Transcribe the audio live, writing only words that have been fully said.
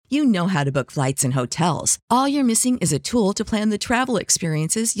You know how to book flights and hotels. All you're missing is a tool to plan the travel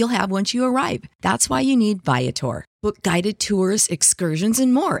experiences you'll have once you arrive. That's why you need Viator. Book guided tours, excursions,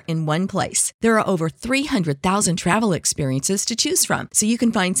 and more in one place. There are over 300,000 travel experiences to choose from, so you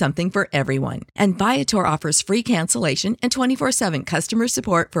can find something for everyone. And Viator offers free cancellation and 24/7 customer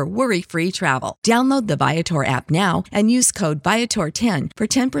support for worry-free travel. Download the Viator app now and use code Viator10 for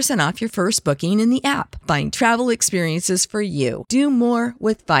 10% off your first booking in the app. Find travel experiences for you. Do more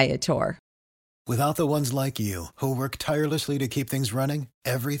with Viator. Without the ones like you, who work tirelessly to keep things running,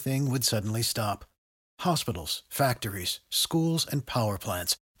 everything would suddenly stop. Hospitals, factories, schools, and power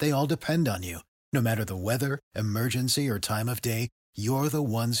plants, they all depend on you. No matter the weather, emergency, or time of day, you're the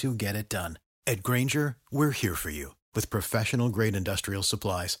ones who get it done. At Grainger, we're here for you with professional-grade industrial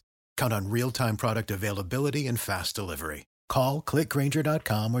supplies. Count on real-time product availability and fast delivery. Call, click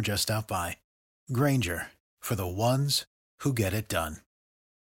Grainger.com, or just stop by. Grainger, for the ones who get it done.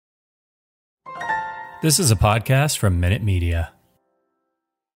 This is a podcast from Minute Media.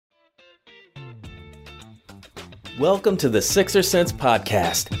 Welcome to the Sixer Sense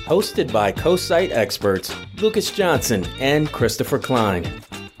podcast, hosted by co-site experts Lucas Johnson and Christopher Klein.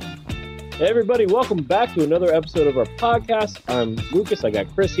 Hey everybody, welcome back to another episode of our podcast. I'm Lucas, I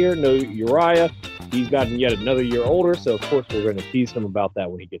got Chris here, no Uriah. He's gotten yet another year older, so of course we're going to tease him about that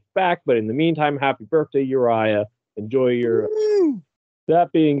when he gets back. But in the meantime, happy birthday, Uriah. Enjoy your...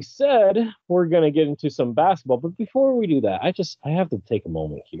 That being said, we're going to get into some basketball. But before we do that, I have to take a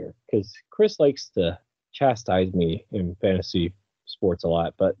moment here because Chris likes to chastise me in fantasy sports a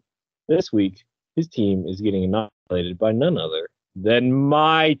lot. But this week, his team is getting annihilated by none other than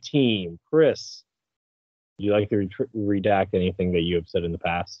my team. Chris, would you like to redact anything that you have said in the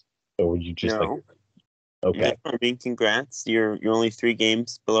past? Or would you just Okay. No, I mean, congrats. You're only 3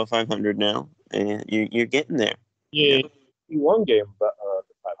 games below 500 now, and you're getting there. Yeah. One game but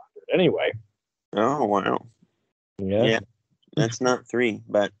 500 anyway. Oh wow. Yeah, that's not 3,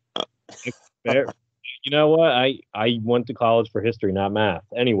 but Fair. You know what, I went to college for history, not math.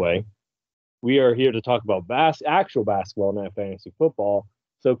 Anyway, we are here to talk about actual basketball, not fantasy football.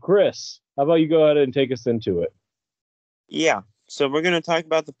 So Chris, how about you go ahead and take us into it? Yeah, so we're going to talk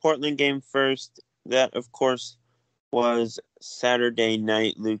about the Portland game first. That of course was Saturday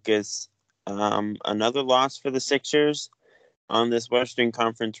night, Lucas. Another loss for the Sixers on this Western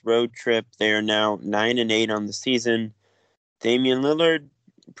Conference road trip. They are now 9-8 on the season. Damian Lillard,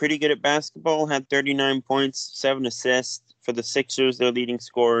 pretty good at basketball, had 39 points, 7 assists. For the Sixers, their leading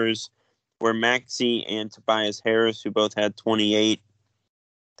scorers were Maxey and Tobias Harris, who both had 28.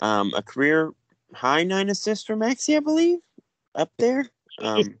 A career high 9 assists for Maxey, I believe, up there.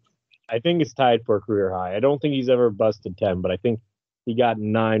 I think it's tied for a career high. I don't think he's ever busted 10, but I think he got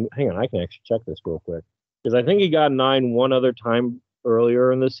 9. Hang on, I can actually check this real quick. Because I think he got 9 one other time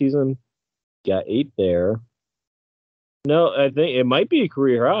earlier in the season. Got 8 there. No, I think it might be a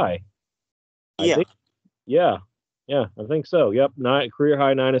career high. Yeah. I think so. Yep, career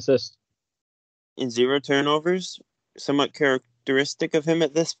high 9 assists. And 0 turnovers, somewhat characteristic of him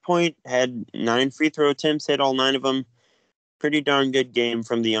at this point. Had 9 free throw attempts, hit all 9 of them. Pretty darn good game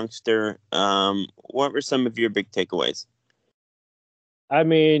from the youngster. What were some of your big takeaways? I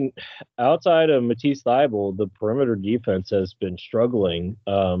mean, outside of Matisse Thybulle, the perimeter defense has been struggling.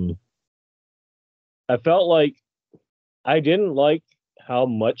 I felt like I didn't like how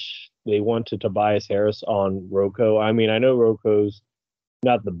much they went to Tobias Harris on Rocco. I mean, I know Rocco's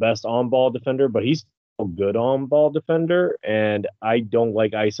not the best on-ball defender, but he's a good on-ball defender, and I don't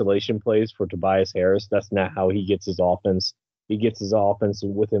like isolation plays for Tobias Harris. That's not how he gets his offense. He gets his offense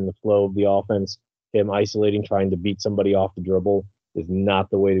within the flow of the offense. Him isolating, trying to beat somebody off the dribble is not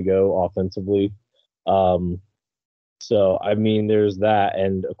the way to go offensively. So, I mean, there's that.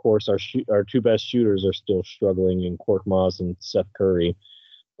 And, of course, our 2 best shooters are still struggling in Korkmaz and Seth Curry.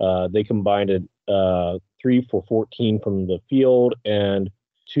 They combined 3 for 14 from the field and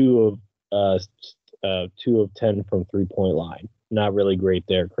 2 of 10 from three-point line. Not really great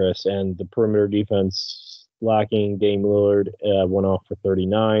there, Chris. And the perimeter defense lacking. Dame Lillard went off for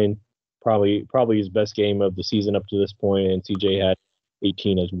 39. Probably his best game of the season up to this point, and CJ had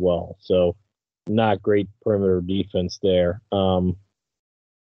 18 as well. So not great perimeter defense there. What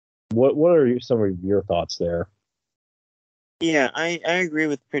are some of your thoughts there? Yeah, I agree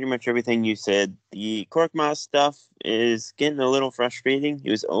with pretty much everything you said. The Korkmaz stuff is getting a little frustrating.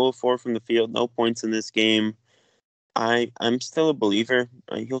 He was 0-4 from the field, no points in this game. I'm still a believer.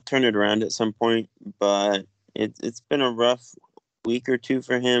 He'll turn it around at some point, but it's been a rough week or 2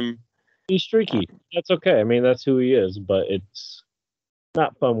 for him. He's streaky. That's okay. I mean, that's who he is, but it's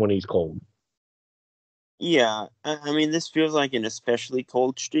not fun when he's cold. Yeah, I mean, this feels like an especially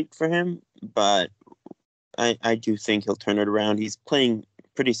cold streak for him, but I do think he'll turn it around. He's playing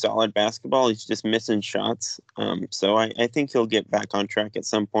pretty solid basketball. He's just missing shots. So I think he'll get back on track at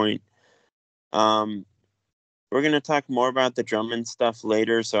some point. Um, we're going to talk more about the Drummond stuff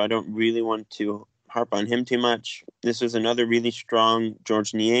later, so I don't really want to harp on him too much. This was another really strong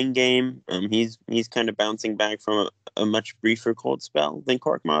George Niang game. He's kind of bouncing back from a much briefer cold spell than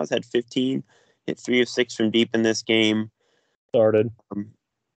Korkmaz. Had 15, hit 3 of 6 from deep in this game. Started.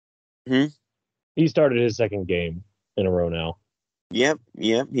 Hmm? He started his second game in a row now. Yep,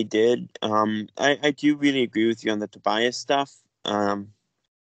 he did. I do really agree with you on the Tobias stuff.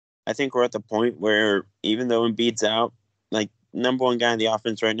 I think we're at the point where even though Embiid's out, like, number one guy in the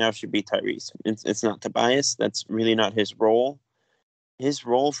offense right now should be Tyrese. It's not Tobias. That's really not his role. His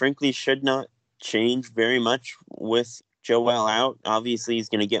role, frankly, should not change very much with Joel out. Obviously, he's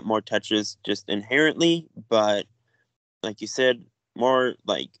going to get more touches just inherently, but like you said, more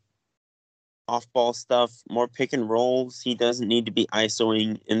like off-ball stuff, more pick and rolls. He doesn't need to be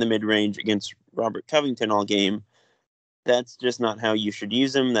ISOing in the mid-range against Robert Covington all game. That's just not how you should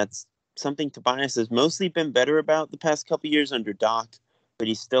use him. That's something Tobias has mostly been better about the past couple years under Doc, but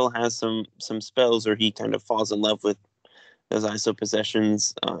he still has some spells where he kind of falls in love with those ISO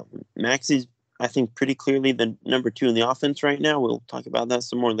possessions. Maxey's, I think, pretty clearly the number 2 in the offense right now. We'll talk about that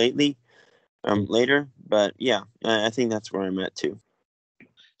some more later. But yeah, I think that's where I'm at too.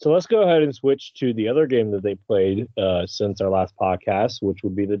 So let's go ahead and switch to the other game that they played since our last podcast, which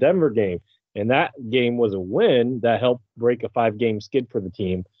would be the Denver game. And that game was a win that helped break a 5-game skid for the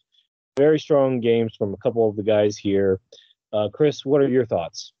team. Very strong games from a couple of the guys here. Chris, what are your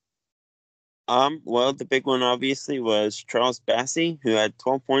thoughts? Well, the big one obviously was Charles Bassey, who had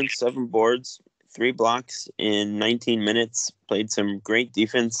 12 points, 7 boards, 3 blocks in 19 minutes. Played some great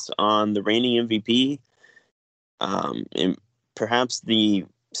defense on the reigning MVP, and perhaps the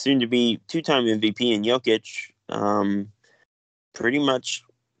soon-to-be 2-time MVP in Jokic. Pretty much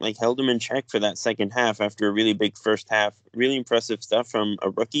like held him in check for that second half after a really big first half. Really impressive stuff from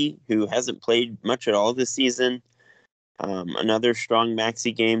a rookie who hasn't played much at all this season. Another strong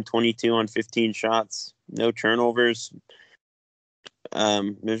Maxey game, 22 on 15 shots, no turnovers.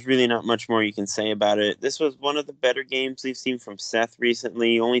 There's really not much more you can say about it. This was one of the better games we've seen from Seth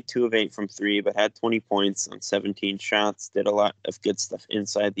recently. Only 2 of 8 from 3, but had 20 points on 17 shots. Did a lot of good stuff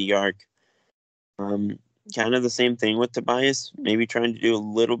inside the arc. Kind of the same thing with Tobias, maybe trying to do a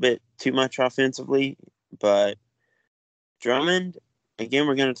little bit too much offensively, but Drummond, again,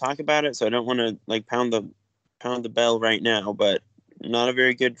 we're going to talk about it, so I don't want to like pound the bell right now, but not a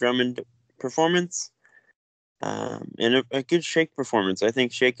very good Drummond performance, and a good Shake performance. I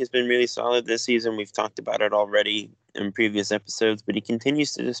think Shake has been really solid this season. We've talked about it already in previous episodes, but he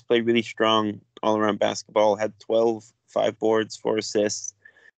continues to just play really strong all-around basketball. Had 12, 5 boards, 4 assists.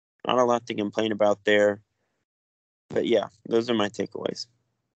 Not a lot to complain about there. But yeah, those are my takeaways.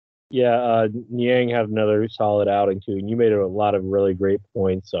 Yeah, Niang had another solid outing too, and you made a lot of really great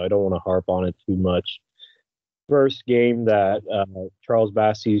points, so I don't want to harp on it too much. First game that Charles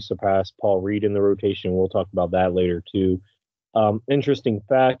Bassey surpassed Paul Reed in the rotation. We'll talk about that later too. Interesting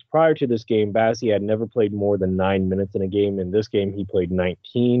fact, prior to this game, Bassey had never played more than 9 minutes in a game. In this game, he played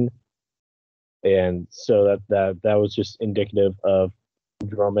 19. And so that was just indicative of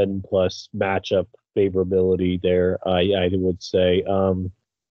Drummond plus matchup favorability there, I would say.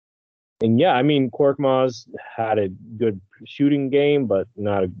 And yeah, I mean, Korkmaz had a good shooting game, but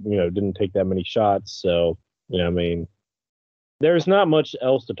not, didn't take that many shots. So, I mean, there's not much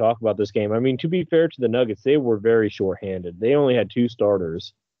else to talk about this game. I mean, to be fair to the Nuggets, they were very shorthanded. They only had 2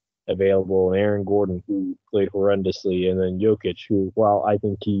 starters available, Aaron Gordon, who played horrendously, and then Jokic, who, while I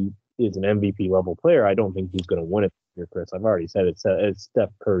think he is an MVP level player, I don't think he's going to win it here, Chris. I've already said it's Steph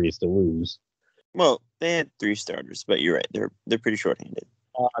Curry's to lose. Well, they had 3 starters, but you're right. They're pretty shorthanded.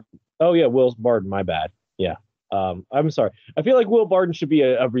 Oh yeah, Will Barton. My bad. Yeah. I'm sorry. I feel like Will Barton should be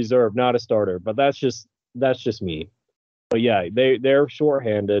a reserve, not a starter. But that's just me. But yeah, they're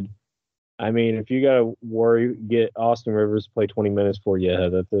shorthanded. I mean, if you gotta get Austin Rivers to play 20 minutes for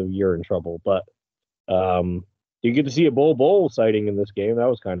you, you're in trouble. But you get to see a Bol sighting in this game. That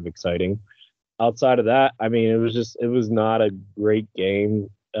was kind of exciting. Outside of that, I mean, it was not a great game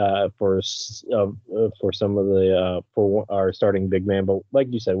for some of the for our starting big man. But like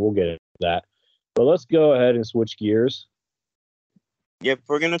you said, we'll get into that. But let's go ahead and switch gears. Yep,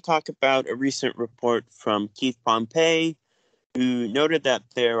 we're going to talk about a recent report from Keith Pompey, who noted that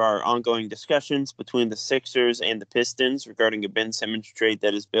there are ongoing discussions between the Sixers and the Pistons regarding a Ben Simmons trade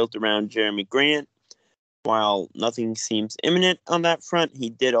that is built around Jerami Grant. While nothing seems imminent on that front, he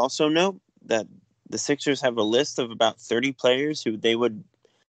did also note that the Sixers have a list of about 30 players who they would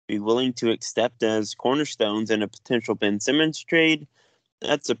be willing to accept as cornerstones in a potential Ben Simmons trade.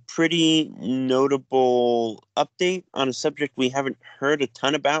 That's a pretty notable update on a subject we haven't heard a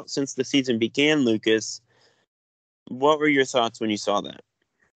ton about since the season began, Lucas. What were your thoughts when you saw that?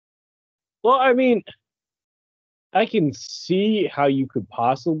 Well, I mean, I can see how you could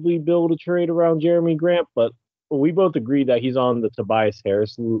possibly build a trade around Jerami Grant, but we both agree that he's on the Tobias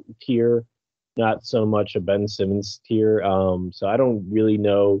Harris tier, not so much a Ben Simmons tier. So I don't really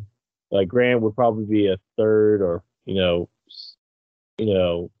know. Like Grant would probably be a third, or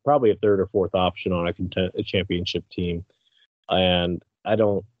probably a third or fourth option on a championship team, and I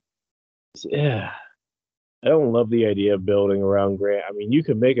don't love the idea of building around Grant. I mean, you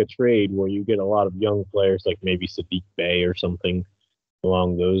could make a trade where you get a lot of young players, like maybe Sadiq Bey or something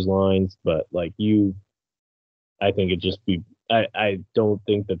along those lines. But I think it'd just be. I don't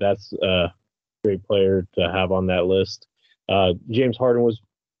think that that's a great player to have on that list. James Harden was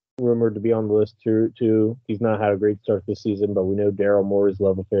rumored to be on the list too. He's not had a great start this season, but we know Daryl Morey's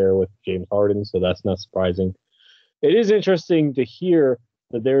love affair with James Harden, so that's not surprising. It is interesting to hear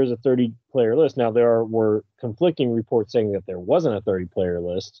that there is a 30-player list. Now, were conflicting reports saying that there wasn't a 30-player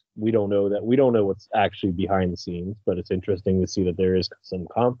list. We don't know that. We don't know what's actually behind the scenes, but it's interesting to see that there is some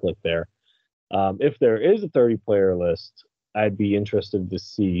conflict there. If there is a 30-player list, I'd be interested to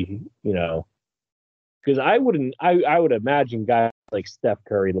see, because I would imagine guys like Steph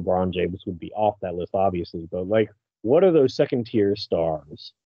Curry, LeBron James would be off that list, obviously. But what are those second-tier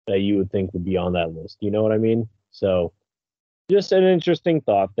stars that you would think would be on that list? You know what I mean? So, just an interesting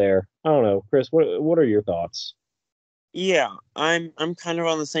thought there. I don't know, Chris. What are your thoughts? Yeah, I'm kind of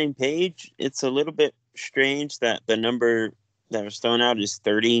on the same page. It's a little bit strange that the number that was thrown out is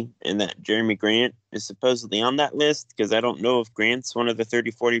 30 and that Jerami Grant is supposedly on that list, because I don't know if Grant's one of the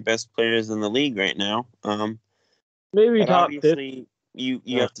 30, 40 best players in the league right now. Maybe but top obviously 50.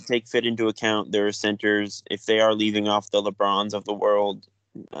 You have to take fit into account. There are centers. If they are leaving off the LeBrons of the world,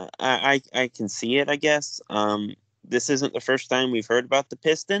 I can see it, I guess. This isn't the first time we've heard about the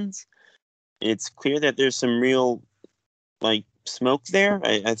Pistons. It's clear that there's some real smoke there.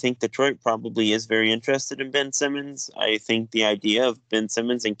 I think Detroit probably is very interested in Ben Simmons. I think the idea of Ben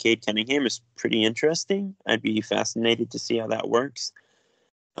Simmons and Cade Cunningham is pretty interesting. I'd be fascinated to see how that works.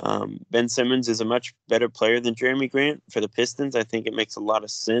 Ben Simmons is a much better player than Jerami Grant. For the Pistons, I think it makes a lot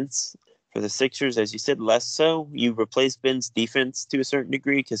of sense. For the Sixers, as you said, less so. You replace Ben's defense to a certain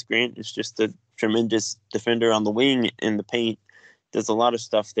degree because Grant is just a tremendous defender on the wing in the paint. Does a lot of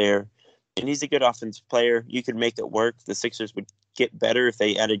stuff there. And he's a good offensive player. You could make it work. The Sixers would get better if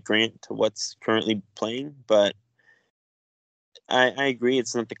they added Grant to what's currently playing. But I agree,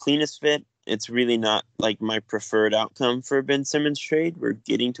 it's not the cleanest fit. It's really not my preferred outcome for a Ben Simmons trade. We're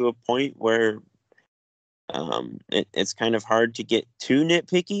getting to a point where it's kind of hard to get too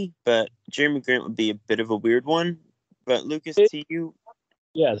nitpicky, but Jerami Grant would be a bit of a weird one. But Lucas, to you.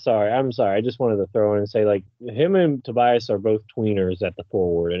 Yeah, I'm sorry. I just wanted to throw in and say, him and Tobias are both tweeners at the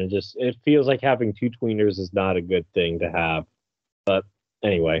forward, and it feels like having two tweeners is not a good thing to have. But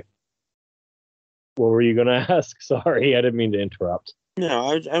anyway, what were you going to ask? Sorry, I didn't mean to interrupt.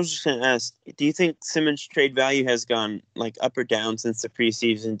 No, I was just going to ask, do you think Simmons' trade value has gone up or down since the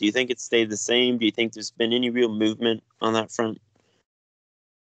preseason? Do you think it's stayed the same? Do you think there's been any real movement on that front?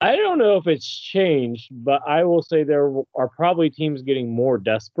 I don't know if it's changed, but I will say there are probably teams getting more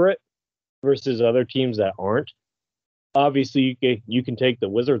desperate versus other teams that aren't. Obviously, you can take the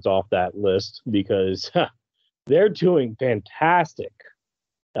Wizards off that list because they're doing fantastic.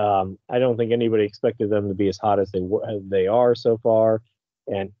 I don't think anybody expected them to be as hot as they are so far.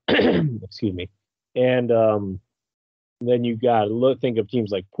 And excuse me. And then you got to think of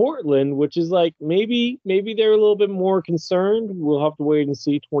teams like Portland, which is maybe they're a little bit more concerned. We'll have to wait and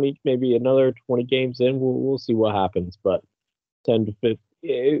see. Maybe another 20 games in, we'll see what happens. But 10 to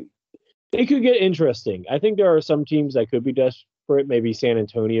 15, it could get interesting. I think there are some teams that could be desperate. Maybe San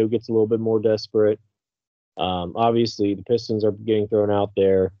Antonio gets a little bit more desperate. Obviously, the Pistons are getting thrown out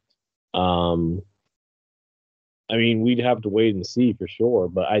there. I mean, we'd have to wait and see for sure.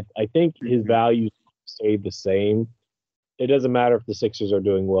 But I think his value stayed the same. It doesn't matter if the Sixers are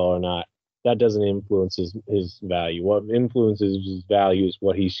doing well or not. That doesn't influence his value. What influences his value is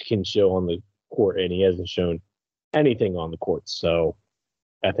what he can show on the court, and he hasn't shown anything on the court. So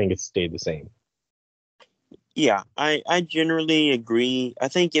I think it's stayed the same. Yeah, I generally agree. I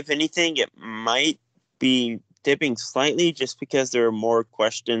think, if anything, it might be dipping slightly just because there are more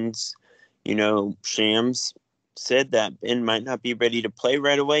questions. Shams said that Ben might not be ready to play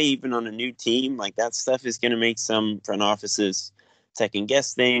right away, even on a new team. That stuff is going to make some front offices second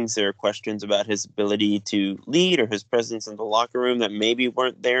guess things. There are questions about his ability to lead or his presence in the locker room that maybe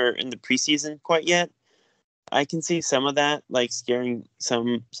weren't there in the preseason quite yet. I can see some of that, like scaring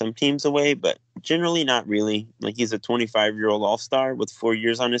some teams away, but generally not really. Like, he's a 25-year-old all-star with 4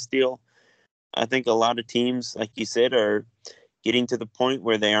 years on his deal. I think a lot of teams, like you said, are getting to the point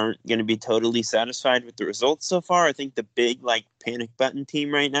where they aren't going to be totally satisfied with the results so far. I think the big, like, panic button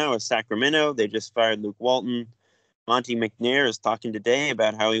team right now is Sacramento. They just fired Luke Walton. Monty McNair is talking today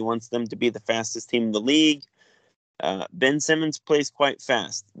about how he wants them to be the fastest team in the league. Ben Simmons plays quite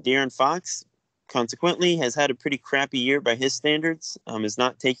fast. De'Aaron Fox, consequently, has had a pretty crappy year by his standards. Is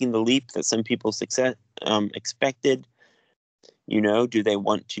not taking the leap that some people expected. Do they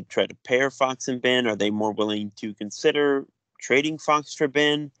want to try to pair Fox and Ben? Are they more willing to consider trading Fox for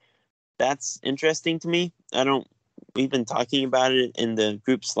Ben? That's interesting to me. We've been talking about it in the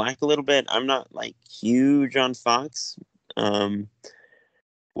group Slack a little bit. I'm not like huge on Fox.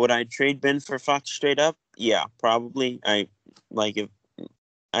 Would I trade Ben for Fox straight up? Yeah, probably. I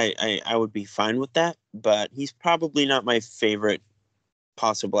would be fine with that, but he's probably not my favorite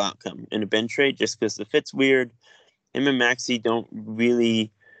possible outcome in a Ben trade just because the fit's weird. Him and Maxey don't really,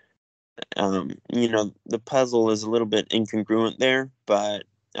 the puzzle is a little bit incongruent there, but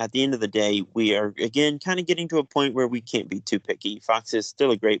at the end of the day, we are, again, kind of getting to a point where we can't be too picky. Fox is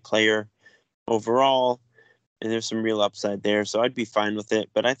still a great player overall, and there's some real upside there, so I'd be fine with it.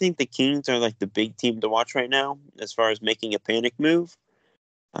 But I think the Kings are like the big team to watch right now as far as making a panic move.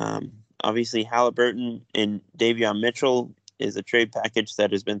 Obviously, Halliburton and Davion Mitchell is a trade package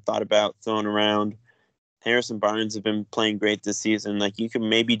that has been thought about, thrown around. Harrison Barnes have been playing great this season. Like, you can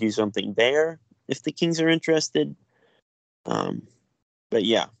maybe do something there if the Kings are interested. But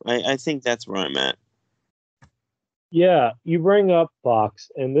yeah, I think that's where I'm at. Yeah, you bring up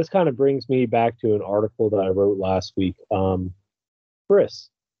Fox, and this kind of brings me back to an article that I wrote last week. Chris,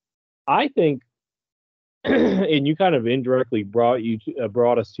 I think, and you kind of indirectly brought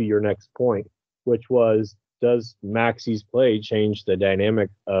us to your next point, which was, does Maxey's play change the dynamic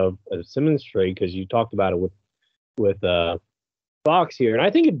of a Simmons trade? Because you talked about it with Fox here, and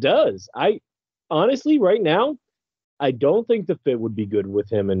I think it does. I honestly, right now, I don't think the fit would be good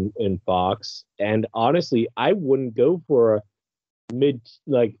with him and Fox. And honestly, I wouldn't go for a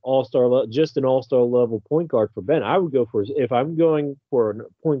all-star, just an all-star level point guard for Ben. I would go for, if I'm going for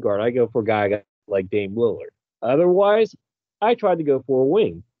a point guard, I go for a guy like Dame Lillard. Otherwise, I tried to go for a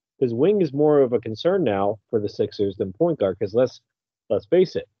wing, because wing is more of a concern now for the Sixers than point guard. Because let's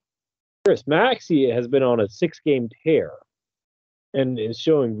face it, Tyrese Maxey has been on a 6-game tear and is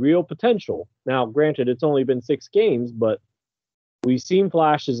showing real potential. Now, granted, it's only been 6 games, but we've seen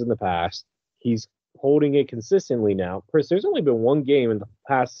flashes in the past. He's holding it consistently now. Chris, there's only been 1 game in the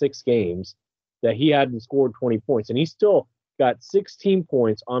past 6 games that he hadn't scored 20 points, and he still got 16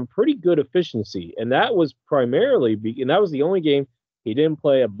 points on pretty good efficiency. And that was that was the only game he didn't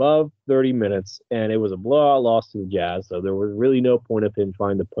play above 30 minutes, and it was a blowout loss to the Jazz, so there was really no point of him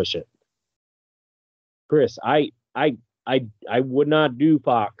trying to push it. Chris, I would not do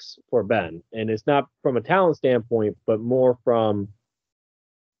Fox for Ben, and it's not from a talent standpoint, but more from,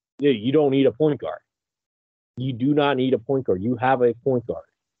 you don't need a point guard. You do not need a point guard. You have a point guard.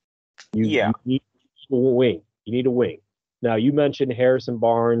 You need a wing. You need a wing. Now, you mentioned Harrison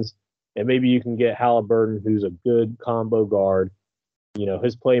Barnes, and maybe you can get Halliburton, who's a good combo guard.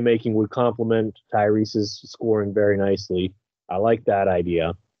 His playmaking would complement Tyrese's scoring very nicely. I like that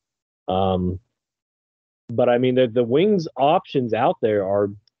idea. But I mean, the wings options out there are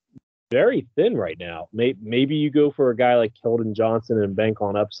very thin right now. Maybe you go for a guy like Keldon Johnson and bank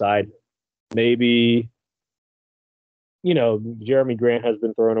on upside. Maybe, Jerami Grant has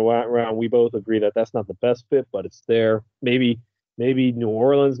been thrown around. We both agree that that's not the best fit, but it's there. Maybe New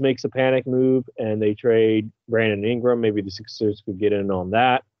Orleans makes a panic move and they trade Brandon Ingram. Maybe the Sixers could get in on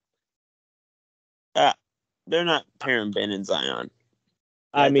that. They're not pairing Ben and Zion.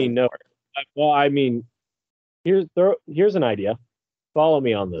 No. Well, here's an idea. Follow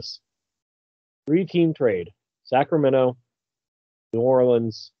me on this. 3-team trade. Sacramento, New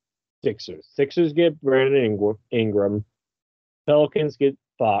Orleans, Sixers. Sixers get Brandon Ingram. Pelicans get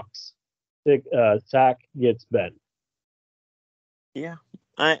Fox. Sac gets Ben. Yeah.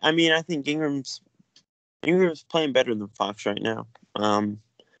 I think Ingram's playing better than Fox right now.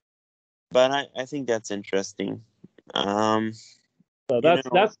 But I think that's interesting. So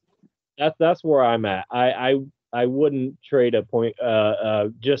that's where I'm at. I wouldn't trade a point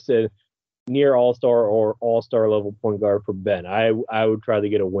just a near all-star or all-star level point guard for Ben. I would try to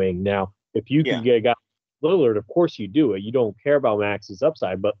get a wing. Now, if you could get a guy like Lillard, of course you do it. You don't care about Max's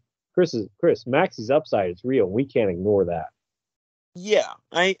upside, but Chris, Max's upside is real. We can't ignore that. Yeah,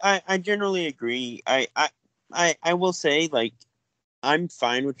 I generally agree. I will say, like, I'm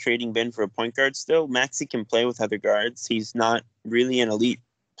fine with trading Ben for a point guard still. Maxey can play with other guards. He's not really an elite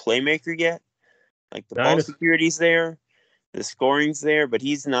playmaker yet. Like, the ball security's there, the scoring's there, but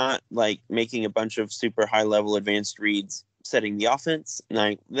he's not like making a bunch of super high level advanced reads setting the offense.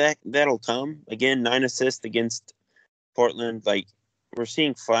 Like, that'll come. Again, 9 assists against Portland. Like, we're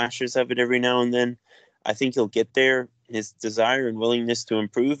seeing flashes of it every now and then. I think he'll get there. His desire and willingness to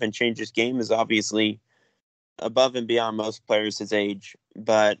improve and change his game is obviously above and beyond most players his age.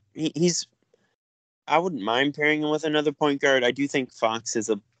 But he's I wouldn't mind pairing him with another point guard. I do think Fox is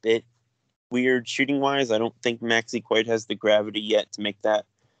a bit weird shooting wise. I don't think Maxey quite has the gravity yet to make that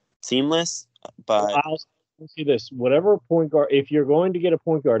seamless. But I'll see this. Whatever point guard, if you're going to get a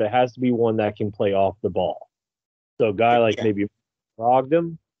point guard, it has to be one that can play off the ball. So a guy like maybe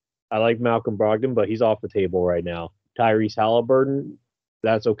Brogdon. I like Malcolm Brogdon, but he's off the table right now. Tyrese Halliburton,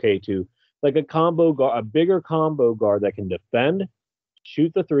 that's okay too. Like a combo guard, a bigger combo guard that can defend,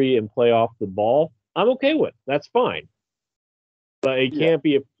 shoot the three, and play off the ball. I'm okay with. That's fine. But it can't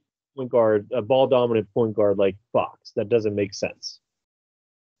be a point guard, a ball dominant point guard like Fox. That doesn't make sense.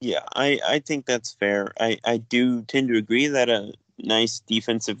 Yeah, I think that's fair. I do tend to agree that a nice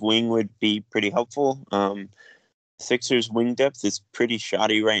defensive wing would be pretty helpful. Sixers wing depth is pretty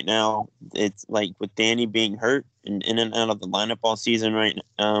shoddy right now. It's like with Danny being hurt and in and out of the lineup all season right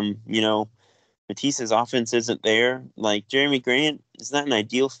now. Matisse's offense isn't there. Like, Jerami Grant is not an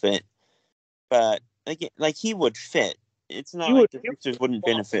ideal fit, but like he would fit. It's not like the Sixers wouldn't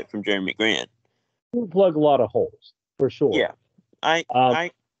benefit from Jerami Grant. He would plug a lot of holes for sure. Yeah,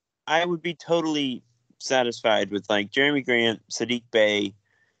 I would be totally satisfied with like Jerami Grant, Sadiq Bey,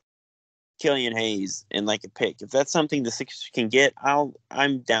 Killian Hayes, and like a pick. If that's something the Sixers can get,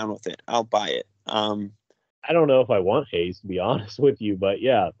 I'm down with it. I'll buy it. I don't know if I want Hayes, to be honest with you, but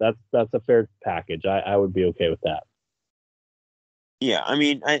yeah, that's a fair package. I would be okay with that. Yeah, I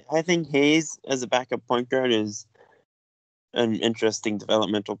mean, I think Hayes as a backup point guard is an interesting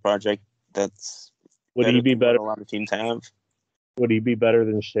developmental project. Would he be better? A lot of teams have. Would he be better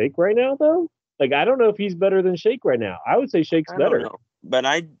than Shake right now, though? Like, I don't know if he's better than Shake right now. I would say Shake's better. Don't know, but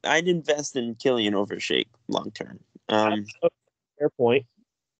I'd invest in Killian over Shake long term. Fair point.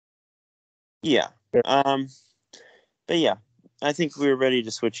 Yeah. But yeah, I think we were ready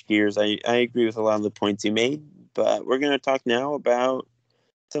to switch gears. I agree with a lot of the points you made, but we're going to talk now about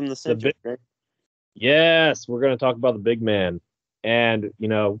some of the centers. Yes, we're going to talk about the big man. And,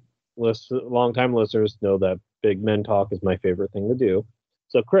 long-time listeners know that big men talk is my favorite thing to do.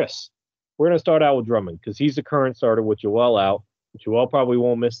 So, Chris, we're going to start out with Drummond because he's the current starter with Joel out. Joel probably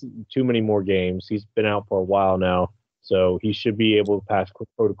won't miss too many more games. He's been out for a while now, so he should be able to pass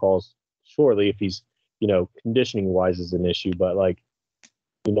protocols shortly if he's, conditioning wise is an issue. But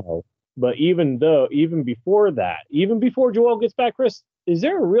but even before that, even before Joel gets back, Chris, is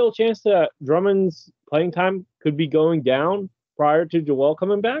there a real chance that Drummond's playing time could be going down prior to Joel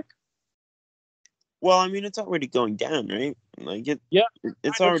coming back? Well, I mean, it's already going down, right? Like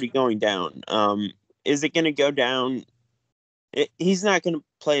it's already going down. Is it going to go down? He's not going to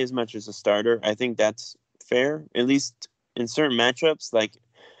play as much as a starter. I think that's fair, at least in certain matchups. Like,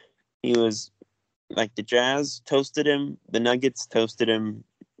 he was, like, the Jazz toasted him, the Nuggets toasted him.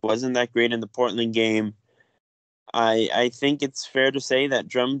 Wasn't that great in the Portland game. I think it's fair to say that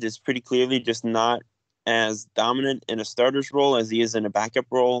Drummond is pretty clearly just not as dominant in a starter's role as he is in a backup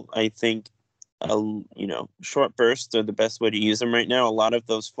role. I think short bursts are the best way to use him right now. A lot of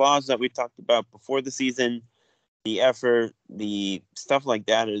those flaws that we talked about before the season, the effort, the stuff like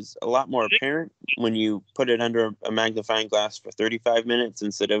that is a lot more apparent when you put it under a magnifying glass for 35 minutes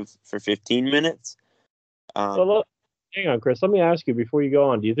instead of for 15 minutes. Hang on, Chris. Let me ask you before you go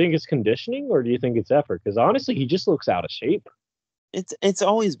on. Do you think it's conditioning or do you think it's effort? Because honestly, he just looks out of shape. It's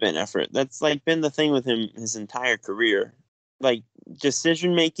always been effort. That's like been the thing with him his entire career. Like,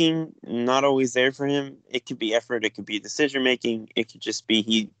 decision making, not always there for him. It could be effort. It could be decision making. It could just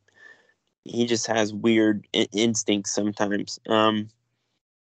be he just has weird instincts sometimes.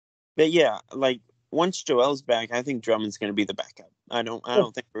 But yeah, like, once Joel's back, I think Drummond's going to be the backup. I don't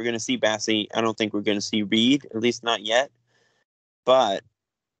think we're going to see Bassey. I don't think we're going to see Reed, at least not yet. But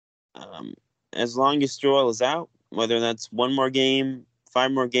as long as Joel is out, whether that's one more game,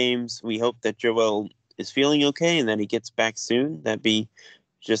 5 more games, we hope that Joel is feeling okay and that he gets back soon. That'd be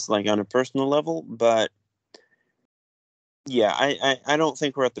just like on a personal level. But yeah, I don't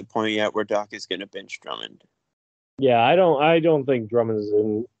think we're at the point yet where Doc is going to bench Drummond. Yeah, I don't think Drummond is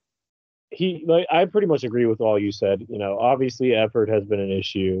in. I pretty much agree with all you said. Obviously effort has been an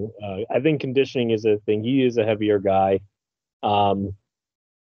issue. I think conditioning is a thing. He is a heavier guy.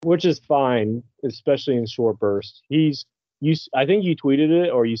 which is fine, especially in short bursts. I think you tweeted it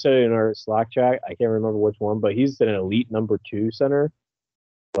or you said it in our Slack chat. I can't remember which one, but he's an elite number 2 center,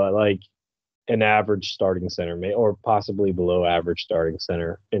 but like an average starting center, or possibly below average starting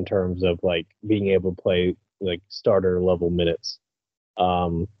center in terms of like being able to play like starter level minutes.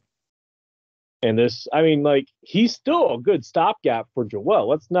 And this, I mean, like he's still a good stopgap for Joel.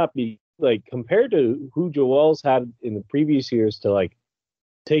 Let's not be like compared to who Joel's had in the previous years to like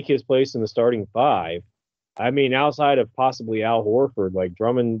take his place in the starting 5. I mean, outside of possibly Al Horford, like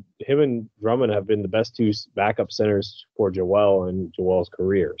him and Drummond have been the best 2 backup centers for Joel in Joel's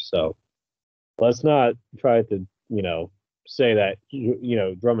career. So let's not try to, say that,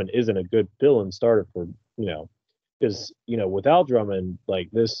 Drummond isn't a good fill-in starter for, because, without Drummond, like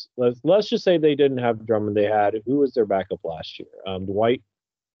this, let's just say they didn't have Drummond. They had, who was their backup last year? Dwight.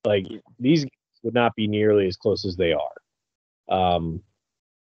 Like these games would not be nearly as close as they are.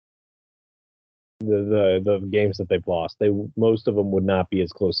 The games that they've lost, most of them would not be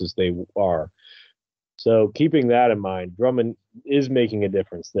as close as they are. So keeping that in mind, Drummond is making a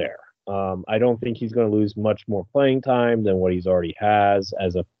difference there. I don't think he's going to lose much more playing time than what he's already has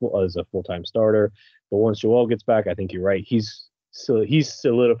as a full-time starter. But once Joel gets back, I think you're right. He's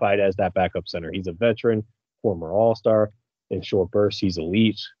solidified as that backup center. He's a veteran, former All-Star. In short bursts, he's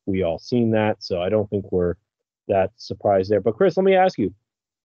elite. We all seen that, so I don't think we're that surprised there. But Chris, let me ask you: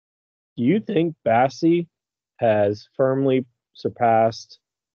 do you think Bassey has firmly surpassed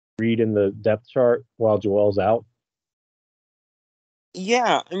Reed in the depth chart while Joel's out?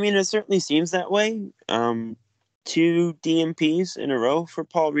 Yeah, I mean, it certainly seems that way. 2 DMPs in a row for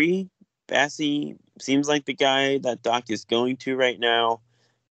Paul Reed. Bassey seems like the guy that Doc is going to right now.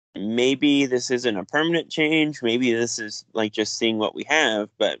 Maybe this isn't a permanent change. Maybe this is like just seeing what we have.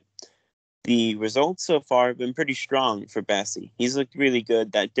 But the results so far have been pretty strong for Bassey. He's looked really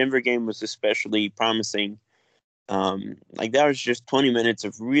good. That Denver game was especially promising. Like that was just 20 minutes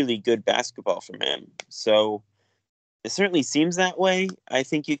of really good basketball from him. So it certainly seems that way. I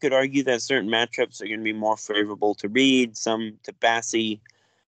think you could argue that certain matchups are going to be more favorable to Reed, some to Bassey.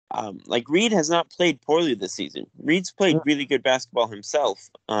 Like Reed has not played poorly this season. Reed's played really good basketball himself.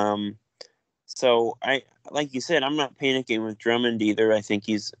 So like you said, I'm not panicking with Drummond either. I think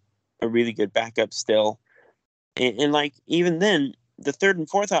he's a really good backup still. And like, even then, the 3rd and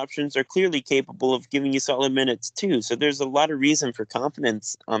 4th options are clearly capable of giving you solid minutes too. So there's a lot of reason for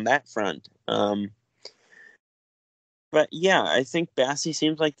confidence on that front. But yeah, I think Bassey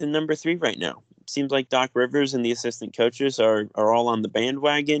seems like the number 3 right now. Seems like Doc Rivers and the assistant coaches are all on the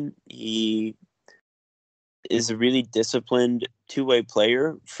bandwagon. He is a really disciplined 2-way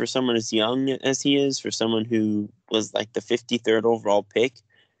player for someone as young as he is, for someone who was like the 53rd overall pick.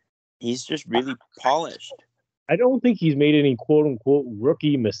 He's just really polished. I don't think he's made any quote unquote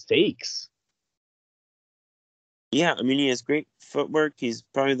rookie mistakes. Yeah, I mean, he has great footwork. He's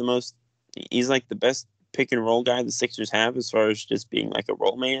probably he's like the best pick and roll guy the Sixers have as far as just being like a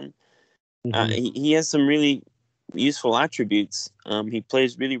roll man. Mm-hmm. He has some really useful attributes. He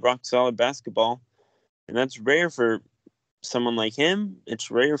plays really rock solid basketball, and that's rare for someone like him. It's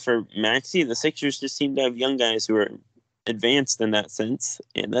rare for Maxey. The Sixers just seem to have young guys who are advanced in that sense,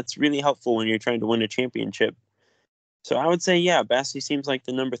 and that's really helpful when you're trying to win a championship. So I would say, yeah, Bassey seems like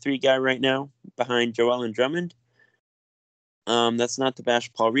the number 3 guy right now behind Joel and Drummond. That's not to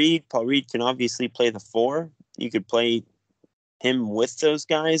bash Paul Reed. Paul Reed can obviously play the 4. You could play him with those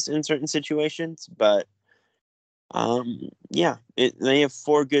guys in certain situations, but they have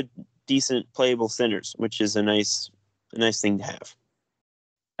 4 good, decent, playable centers, which is a nice thing to have.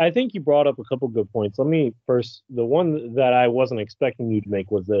 I think you brought up a couple good points. Let me first, the one that I wasn't expecting you to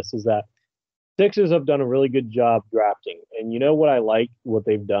make was this, is that Sixers have done a really good job drafting. And you know what I like, what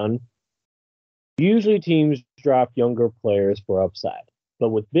they've done? Usually teams draft younger players for upside. But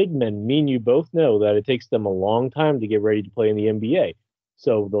with big men, me and you both know that it takes them a long time to get ready to play in the NBA.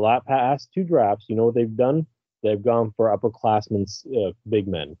 So the past 2 drafts, you know what they've done? They've gone for upperclassmen's big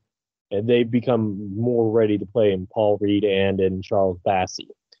men. And they've become more ready to play in Paul Reed and in Charles Bassey.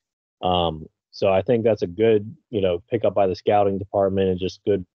 So I think that's a good, pickup by the scouting department and just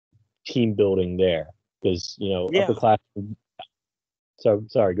good team building there. Because, upperclassmen. So,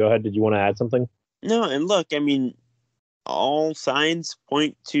 sorry, go ahead. Did you want to add something? No, and look, I mean, all signs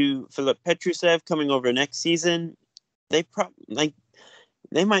point to Filip Petrusev coming over next season. They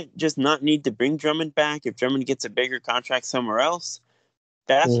might just not need to bring Drummond back if Drummond gets a bigger contract somewhere else.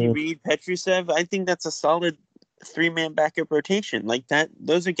 Bassey, Reed, Petrusev, I think that's a solid 3-man backup rotation. Like that,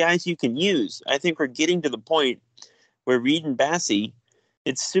 those are guys you can use. I think we're getting to the point where Reed and Bassey,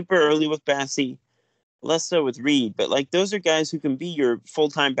 it's super early with Bassey. less so with Reed, but like those are guys who can be your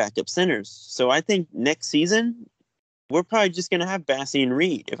full-time backup centers. So I think next season we're probably just going to have Bassey and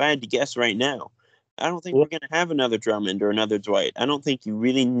Reed. If I had to guess right now, I don't think we're going to have another Drummond or another Dwight. I don't think you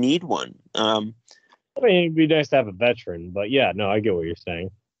really need one. I mean, it'd be nice to have a veteran, but yeah, no, I get what you're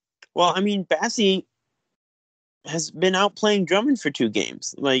saying. Well, I mean, Bassey has been out playing Drummond for 2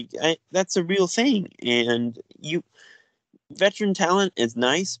 games. Like that's a real thing. And veteran talent is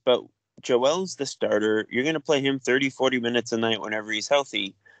nice, but Joel's the starter. You're going to play him 30, 40 minutes a night whenever he's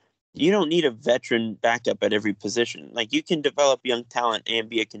healthy. You don't need a veteran backup at every position. Like, you can develop young talent and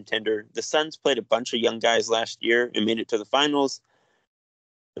be a contender. The Suns played a bunch of young guys last year and made it to the finals.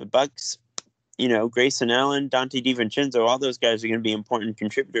 The Bucks, Grayson Allen, Dante DiVincenzo, all those guys are going to be important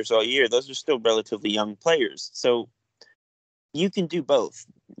contributors all year. Those are still relatively young players. So you can do both.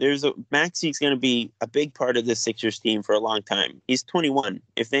 Maxey's going to be a big part of this Sixers team for a long time. He's 21.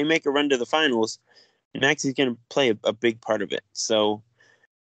 If they make a run to the finals, Maxey's going to play a big part of it. So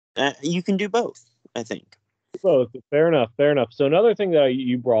you can do both, I think. Both. Fair enough. So another thing that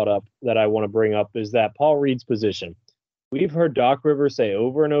you brought up that I want to bring up is that Paul Reed's position. We've heard Doc Rivers say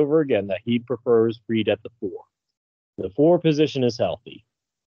over and over again that he prefers Reed at the 4. The 4 position is healthy.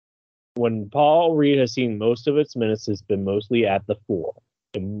 When Paul Reed has seen most of its minutes, it's been mostly at the 4.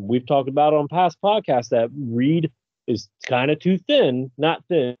 And we've talked about on past podcasts that Reed is kind of too thin, not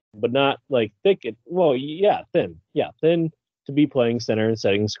thin, but not like thick. Thin. Yeah, thin to be playing center and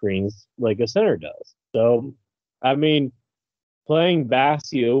setting screens like a center does. So, I mean, playing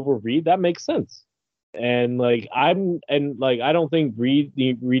Bassey over Reed, that makes sense. And I don't think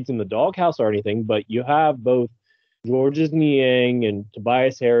Reed's in the doghouse or anything, but you have both Georges Niang and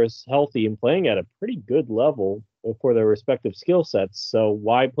Tobias Harris healthy and playing at a pretty good level for their respective skill sets. So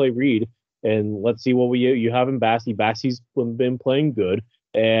why play Reed? And let's see what you have in Bassey. Bassey's been playing good,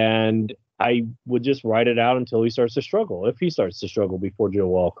 and I would just ride it out until he starts to struggle. If he starts to struggle before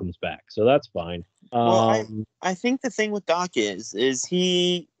Joel comes back, so that's fine. Well, I think the thing with Doc is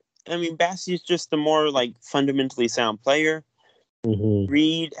Bassey's just the more fundamentally sound player. Mm-hmm.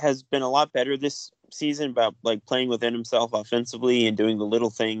 Reed has been a lot better this season about playing within himself offensively and doing the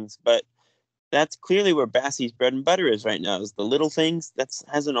little things, but that's clearly where Bassey's bread and butter is right now, is the little things. That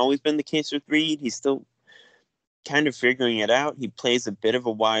hasn't always been the case with Reed. He's still kind of figuring it out. He plays a bit of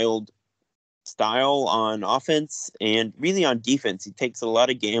a wild style on offense, and really on defense, he takes a lot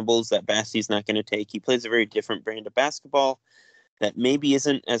of gambles that Bassey's not going to take. He plays a very different brand of basketball that maybe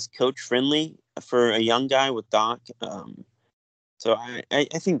isn't as coach friendly for a young guy with Doc. So I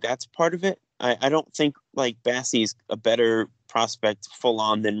think that's part of it. I don't think Bassey's a better prospect full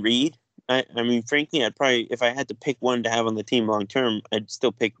on than Reed. I mean, frankly, I'd probably, if I had to pick one to have on the team long term, I'd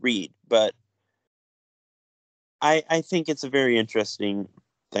still pick Reed. But I think it's a very interesting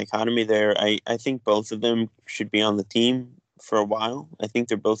dichotomy there. I think both of them should be on the team for a while. I think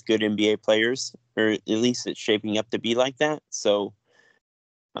they're both good NBA players, or at least it's shaping up to be like that. So,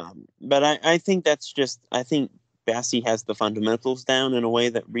 but I think I think Bassey has the fundamentals down in a way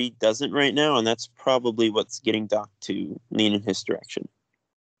that Reed doesn't right now, and that's probably what's getting Doc to lean in his direction.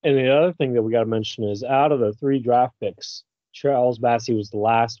 And the other thing that we got to mention is, out of the 3 draft picks, Charles Bassey was the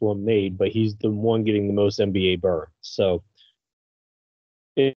last one made, but he's the one getting the most NBA burn. So,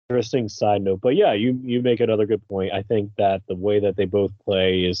 interesting side note. But yeah, you make another good point. I think that the way that they both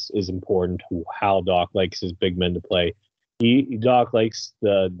play is important to how Doc likes his big men to play. Doc likes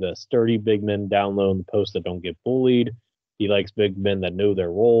the sturdy big men down low in the post that don't get bullied. He likes big men that know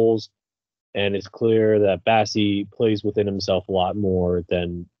their roles. And it's clear that Bassey plays within himself a lot more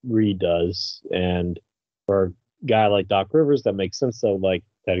than Reed does. And for a guy like Doc Rivers, that makes sense, though,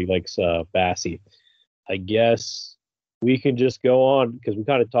 that he likes Bassey. I guess we can just go on, because we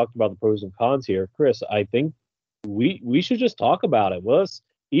kind of talked about the pros and cons here. Chris, I think we should just talk about it.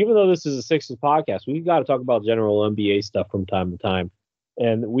 Even though this is a Sixers podcast, we've got to talk about general NBA stuff from time to time.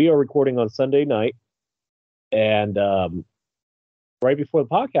 And we are recording on Sunday night. And right before the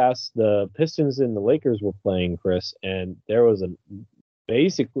podcast, the Pistons and the Lakers were playing, Chris, and there was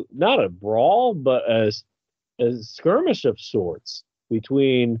basically not a brawl, but a skirmish of sorts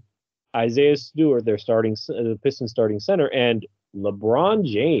between Isaiah Stewart, the Pistons starting center, and LeBron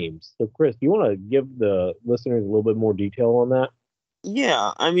James. So, Chris, do you want to give the listeners a little bit more detail on that?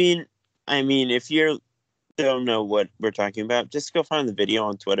 Yeah, I mean, if you don't know what we're talking about, just go find the video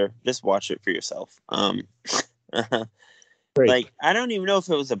on Twitter. Just watch it for yourself. I don't even know if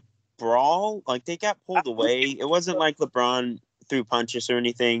it was a brawl. They got pulled away. It wasn't like LeBron threw punches or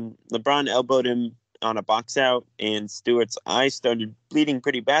anything. LeBron elbowed him on a box out, and Stewart's eye started bleeding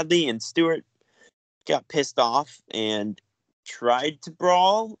pretty badly, and Stewart got pissed off and tried to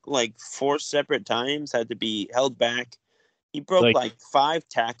brawl like 4 separate times, had to be held back. He broke like 5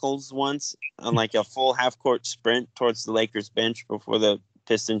 tackles once on like a full half-court sprint towards the Lakers bench before the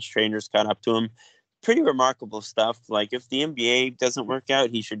Pistons trainers caught up to him. Pretty remarkable stuff. Like, if the NBA doesn't work out,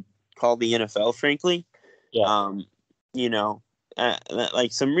 he should call the NFL, frankly. Yeah. You know,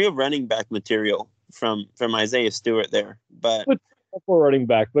 like some real running back material from Isaiah Stewart there. But for running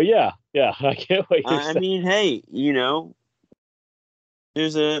back, but yeah, I can't wait. I mean, hey, you know,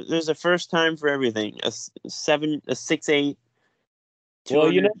 there's a first time for everything. A 6'8",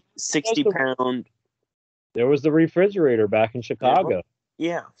 260 pound. There was the refrigerator back in Chicago.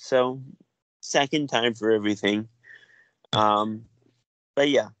 Yeah, so second time for everything. But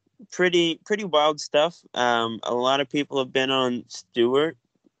yeah, pretty wild stuff. A lot of people have been on Stewart,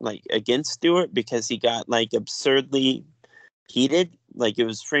 like against Stewart, because he got like absurdly heated. Like, it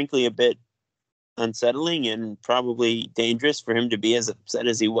was frankly a bit unsettling and probably dangerous for him to be as upset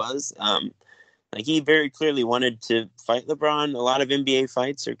as he was. Like, he very clearly wanted to fight LeBron. A lot of NBA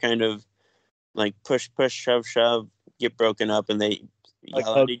fights are kind of like push, shove, get broken up, and they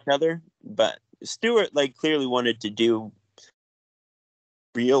yell at each other. But Stewart, like, clearly wanted to do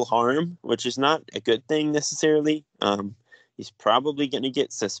real harm, which is not a good thing necessarily. He's probably going to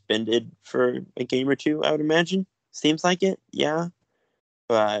get suspended for a game or two, I would imagine. Seems like it, yeah.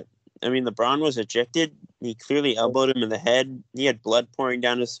 But, I mean, LeBron was ejected. He clearly elbowed him in the head. He had blood pouring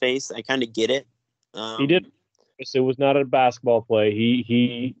down his face. I kind of get it. He did. It was not a basketball play.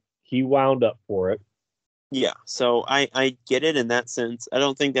 He wound up for it. Yeah, so I get it in that sense. I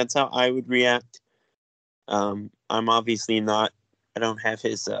don't think that's how I would react. I'm obviously not. I don't have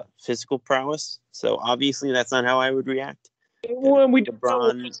his physical prowess, so obviously that's not how I would react. Well,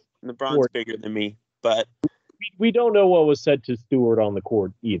 LeBron's bigger than me, but we don't know what was said to Stewart on the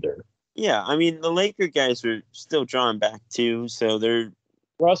court either. Yeah, I mean, the Laker guys are still drawing back too, so they're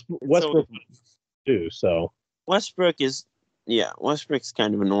Westbrook too. So Westbrook's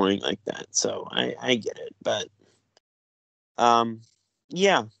kind of annoying like that. So I get it, but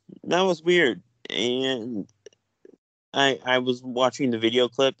yeah, that was weird, and I was watching the video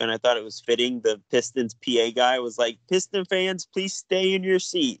clip and I thought it was fitting. The Pistons PA guy was like, "Piston fans, please stay in your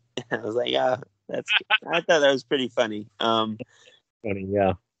seat." I was like, I thought that was pretty funny. Funny,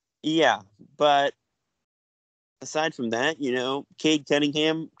 yeah. Yeah, but aside from that, you know, Cade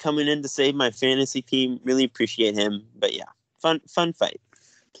Cunningham coming in to save my fantasy team. Really appreciate him. But yeah, fun fight.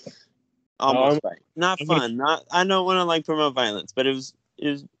 Almost fight. Not fun. I don't want to like promote violence, but it was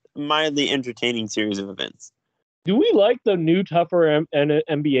mildly entertaining series of events. Do we like the new tougher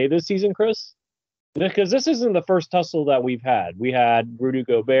NBA this season, Chris? Because this isn't the first tussle that we've had. We had Rudy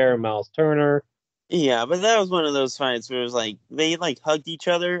Gobert and Miles Turner. Yeah, but that was one of those fights where it was like they like hugged each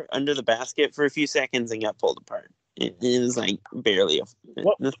other under the basket for a few seconds and got pulled apart. It was like barely a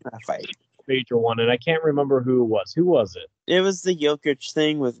fight. Major one, and I can't remember who it was. Who was it? It was the Jokic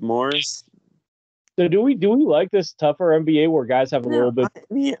thing with Morris. So do we like this tougher NBA where guys have a little bit?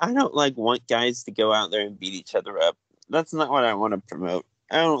 I mean, I don't want guys to go out there and beat each other up. That's not what I want to promote.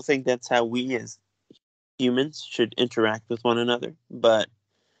 I don't think that's how we as humans should interact with one another. But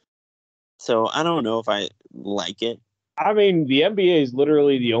so I don't know if I like it. I mean, the NBA is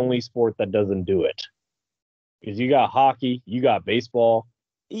literally the only sport that doesn't do it. Because you got hockey, you got baseball.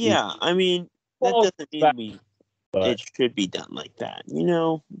 Yeah, I mean, that doesn't mean it should be done like that, you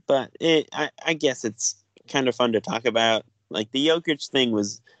know? But I guess it's kind of fun to talk about. Like, the Jokic thing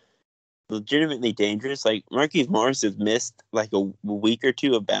was legitimately dangerous. Like, Marquise Morris has missed, like, a week or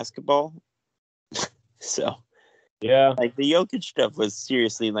two of basketball. So, yeah. Like, the Jokic stuff was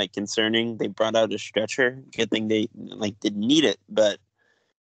seriously, like, concerning. They brought out a stretcher. Good thing they, like, didn't need it. But,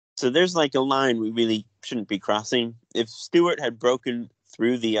 so there's, like, a line we really shouldn't be crossing. If Stewart had broken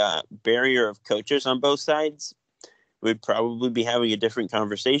through the barrier of coaches on both sides, we'd probably be having a different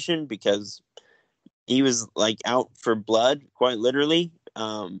conversation because he was like out for blood, quite literally.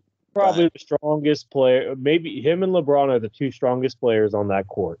 Probably the strongest player. Maybe him and LeBron are the two strongest players on that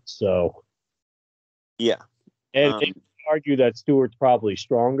court. So, yeah. And you can argue that Stewart's probably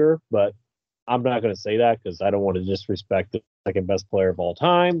stronger, but I'm not going to say that because I don't want to disrespect the second best player of all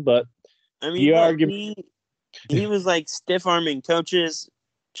time. But I mean, he was like stiff arming coaches,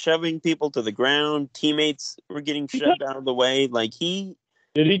 shoving people to the ground. Teammates were getting shoved out of the way. Like did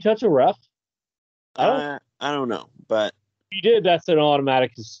he touch a ref? I don't know, but if he did, that's an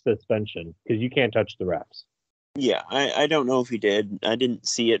automatic suspension because you can't touch the refs. Yeah, I don't know if he did. I didn't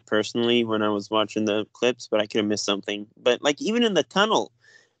see it personally when I was watching the clips, but I could have missed something. But like even in the tunnel,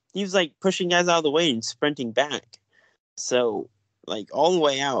 he was like pushing guys out of the way and sprinting back. So like all the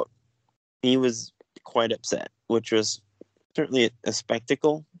way out, he was quite upset, which was certainly a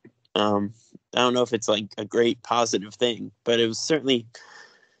spectacle. I don't know if it's like a great positive thing, but it was certainly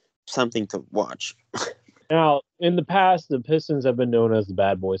something to watch. Now, in the past, the Pistons have been known as the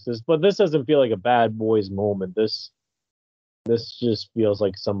bad boys, but this doesn't feel like a bad boys moment. This just feels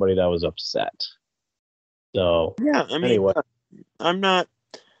like somebody that was upset. So Yeah, I mean, anyway, I'm not.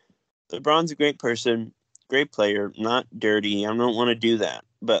 LeBron's a great person, great player, not dirty. I don't want to do that,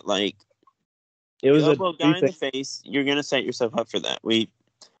 but like, it was you a elbow a guy in the face, you're gonna set yourself up for that.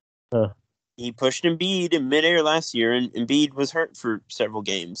 He pushed Embiid in midair last year, and Embiid was hurt for several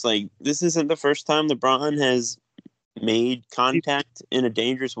games. Like, this isn't the first time LeBron has made contact in a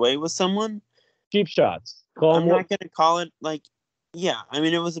dangerous way with someone. cheap shots. I'm not going to call it like, yeah, I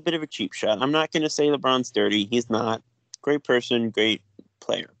mean, it was a bit of a cheap shot. I'm not going to say LeBron's dirty. He's not. Great person, great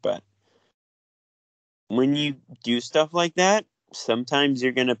player. But when you do stuff like that, sometimes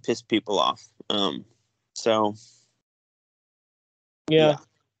you're going to piss people off. So, yeah.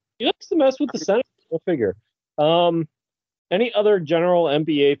 He likes to mess with the Senate. We'll figure. Any other general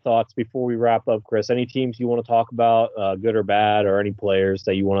NBA thoughts before we wrap up, Chris? Any teams you want to talk about, good or bad, or any players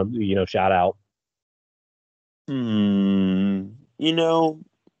that you want to, shout out?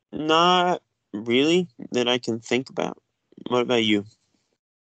 Not really that I can think about. What about you?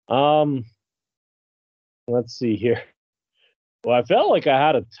 Let's see here. Well, I felt like I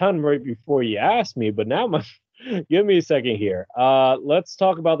had a ton right before you asked me, but now give me a second here. Let's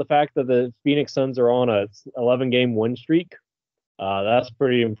talk about the fact that the Phoenix Suns are on a 11-game win streak. That's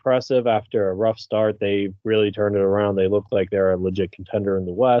pretty impressive. After a rough start, they really turned it around. They look like they're a legit contender in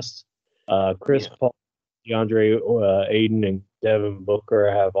the West. Chris Paul, DeAndre Ayton, and Devin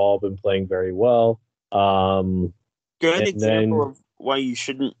Booker have all been playing very well. Good example of why you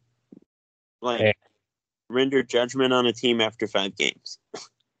shouldn't render judgment on a team after 5 games.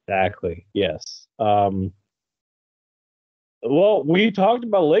 Exactly. Yes. Well, we talked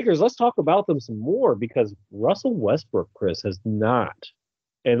about Lakers. Let's talk about them some more because Russell Westbrook, Chris, has not.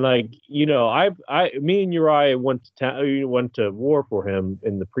 And me and Uriah went to war for him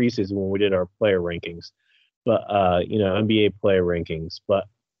in the preseason when we did our player rankings, but NBA player rankings. But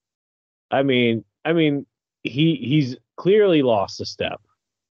I mean, he's clearly lost a step.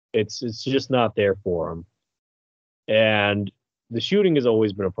 It's just not there for him, and the shooting has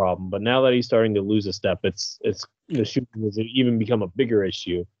always been a problem. But now that he's starting to lose a step, it's the shooting has even become a bigger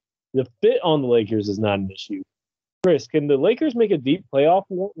issue. The fit on the Lakers is not an issue. Chris, can the Lakers make a deep playoff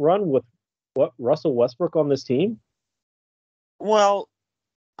run with Russell Westbrook on this team? Well,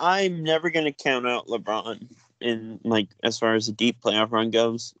 I'm never going to count out LeBron in as far as a deep playoff run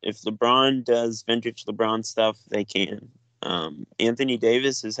goes. If LeBron does vintage LeBron stuff, they can. Anthony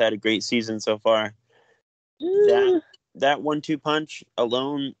Davis has had a great season so far. That 1-2 punch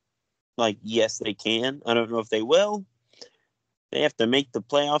alone, yes, they can. I don't know if they will. They have to make the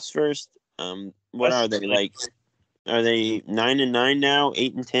playoffs first. What are they like? Are they 9-9 now?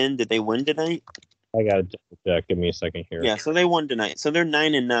 8-10? Did they win tonight? I gotta double check. Give me a second here. Yeah, so they won tonight. So they're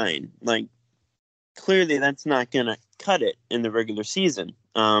 9-9. Clearly that's not gonna cut it in the regular season.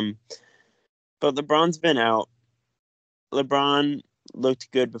 But LeBron's been out. LeBron looked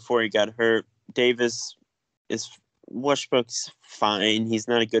good before he got hurt. Westbrook's fine. He's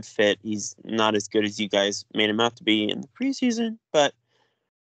not a good fit. He's not as good as you guys made him out to be in the preseason, but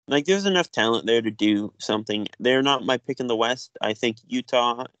there's enough talent there to do something. They're not my pick in the West. I think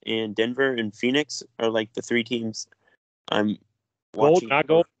Utah and Denver and Phoenix are the 3 teams I'm watching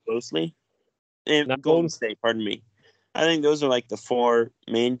closely. And Golden State, pardon me. I think those are the 4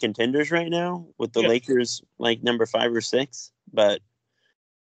 main contenders right now, with the Lakers number 5 or 6. But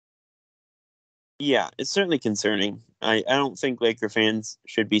yeah, it's certainly concerning. I don't think Laker fans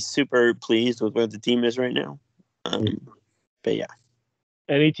should be super pleased with where the team is right now. But yeah.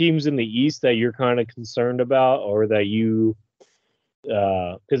 Any teams in the East that you're kind of concerned about, or that you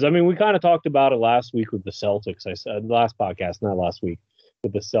because we kind of talked about it last week with the Celtics. I said last podcast, not last week,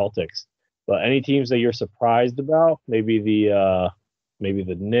 with the Celtics. But any teams that you're surprised about? Maybe the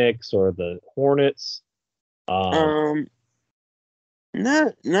Knicks or the Hornets.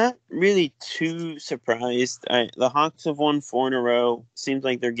 Not really too surprised. The Hawks have won 4 in a row. Seems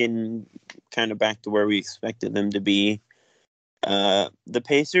like they're getting kind of back to where we expected them to be. The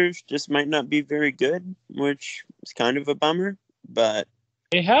Pacers just might not be very good, which is kind of a bummer. But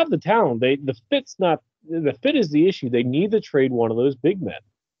they have the talent. The fit is the issue. They need to trade one of those big men.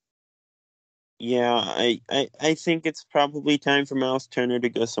 Yeah, I think it's probably time for Miles Turner to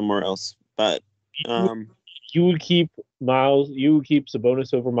go somewhere else. But you would keep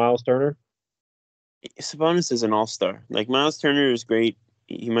Sabonis over Miles Turner? Sabonis is an all-star. Miles Turner is great.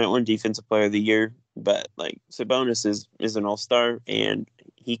 He might win Defensive Player of the Year. But like Sabonis is an all-star, and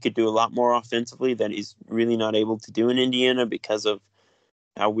he could do a lot more offensively that he's really not able to do in Indiana because of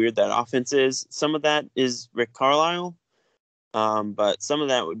how weird that offense is. Some of that is Rick Carlisle, but some of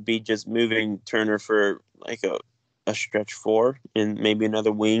that would be just moving Turner for like a stretch four and maybe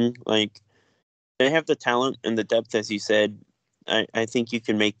another wing. Like, they have the talent and the depth, as you said. I think you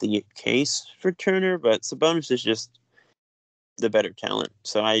can make the case for Turner, but Sabonis is just the better talent.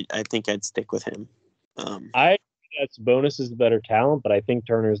 So I think I'd stick with him. I think Sabonis is the better talent, but I think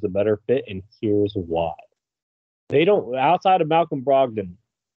Turner is the better fit, and here's why. They don't, outside of Malcolm Brogdon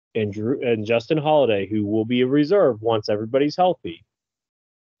and Justin Holiday, who will be a reserve once everybody's healthy.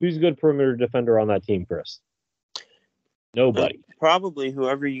 Who's a good perimeter defender on that team, Chris? Nobody. Probably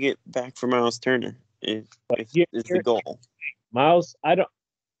whoever you get back for Miles Turner is the goal. Miles,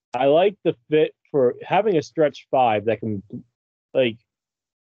 I like the fit for having a stretch five that can, like,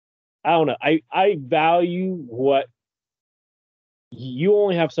 I don't know. I value what you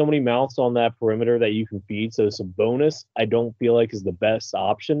only have so many mouths on that perimeter that you can feed. So Sabonis, I don't feel like is the best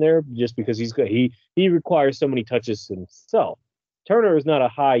option there, just because he requires so many touches himself. Turner is not a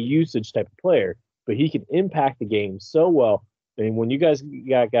high usage type of player, but he can impact the game so well. And when you guys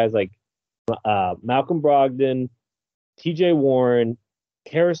got guys like Malcolm Brogdon, T.J. Warren,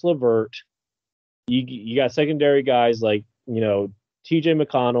 Karis LeVert, you got secondary guys like, T.J.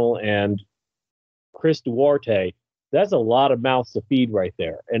 McConnell and Chris Duarte. That's a lot of mouths to feed right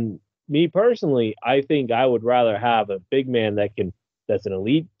there. And me personally, I think I would rather have a big man that's an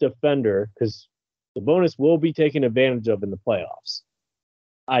elite defender, because Sabonis will be taken advantage of in the playoffs.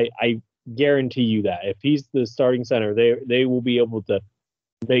 I guarantee you that. If he's the starting center, they will be able to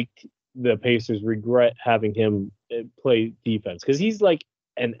make the Pacers regret having him play defense, because he's like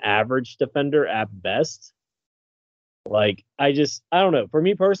an average defender at best. Like, I don't know. For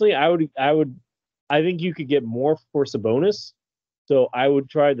me personally, I think you could get more for Sabonis. So I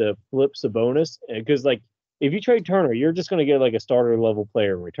would try to flip Sabonis, because, like, if you trade Turner, you're just going to get like a starter level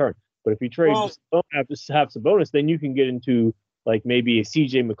player in return. But if you trade have Sabonis, then you can get into like maybe a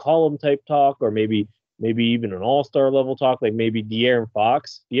CJ McCollum type talk, or maybe even an all-star level talk, like maybe De'Aaron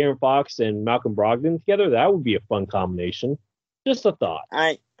Fox and Malcolm Brogdon together. That would be a fun combination. Just a thought.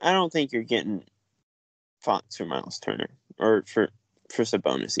 I don't think you're getting Fox for Miles Turner, or for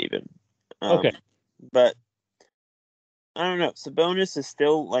Sabonis even. Okay. But I don't know. Sabonis is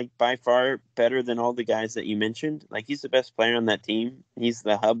still, like, by far better than all the guys that you mentioned. Like, he's the best player on that team. He's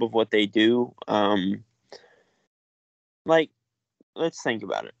the hub of what they do. Like, let's think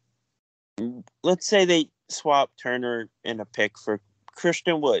about it. Let's say they swap Turner and a pick for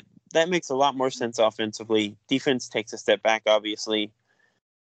Christian Wood. That makes a lot more sense offensively. Defense takes a step back, obviously.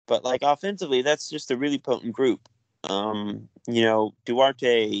 But, like, offensively, that's just a really potent group. Duarte,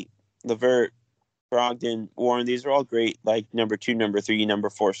 LeVert, Brogdon, Warren, these are all great, like, number 2, number 3, number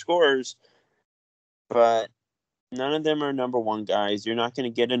 4 scorers. But none of them are number 1 guys. You're not going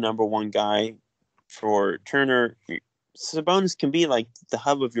to get a number 1 guy for Turner. Sabonis can be, like, the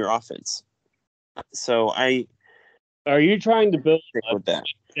hub of your offense. So Are you trying to build with that.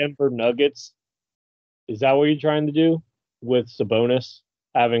 Denver Nuggets? Is that what you're trying to do with Sabonis?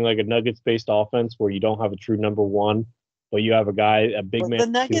 Having like a Nuggets-based offense where you don't have a true number 1, but you have a big man. The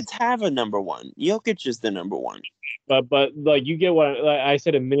Nuggets have a number 1. Jokic is the number 1. But like, you get what I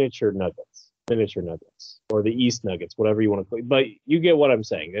said, a miniature Nuggets, or the East Nuggets, whatever you want to call it. But you get what I'm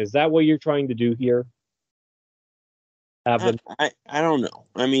saying. Is that what you're trying to do here? I don't know.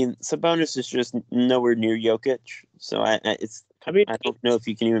 I mean, Sabonis is just nowhere near Jokic, so I don't know if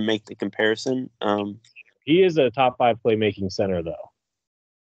you can even make the comparison. He is a top 5 playmaking center, though.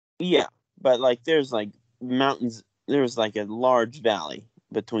 Yeah, but like, there's like mountains. There's like a large valley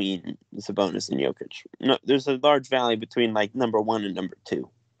between Sabonis and Jokic. No, there's a large valley between like number 1 and number 2.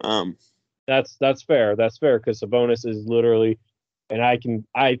 That's fair. That's fair, because Sabonis is literally, and I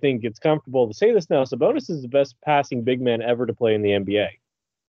think it's comfortable to say this now, Sabonis is the best passing big man ever to play in the NBA.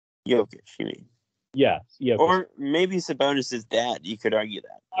 Jokic, you mean? Yeah. Or maybe Sabonis' dad. You could argue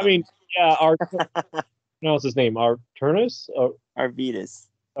that. I mean, yeah. What's his name? Arturas? Arvydas.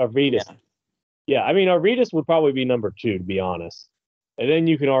 Yeah, I mean, Arvydas would probably be number 2, to be honest. And then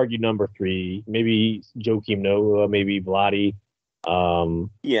you can argue number 3, maybe Joakim Noah, maybe Vlade.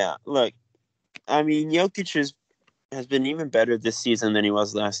 Yeah, look, I mean, Jokic has been even better this season than he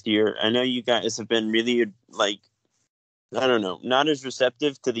was last year. I know you guys have been really, like, I don't know, not as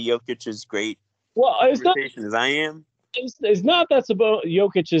receptive to the Jokic's great conversation as I am. It's not that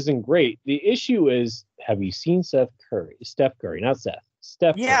Jokic isn't great. The issue is, have you seen Steph Curry? Steph Curry.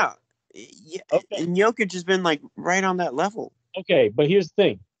 Yeah. Okay. And Jokic has been like right on that level. Okay, but here's the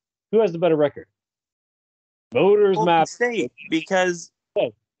thing: who has the better record? Voters matter. State, because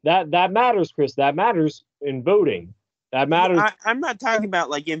that matters, Chris. That matters in voting. That matters. I'm not talking about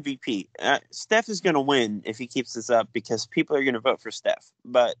like MVP. Steph is going to win if he keeps this up because people are going to vote for Steph.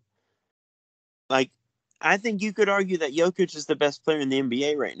 But like, I think you could argue that Jokic is the best player in the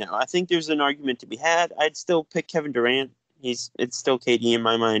NBA right now. I think there's an argument to be had. I'd still pick Kevin Durant. It's still KD in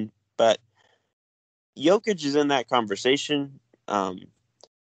my mind, but Jokic is in that conversation.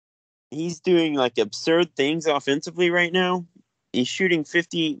 He's doing like absurd things offensively right now. He's shooting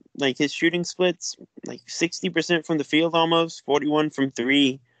 50, like his shooting splits, like 60% from the field almost, 41 from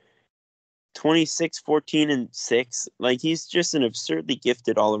 3, 26, 14, and 6. Like, he's just an absurdly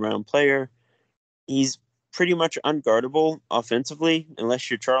gifted all-around player. He's pretty much unguardable offensively, unless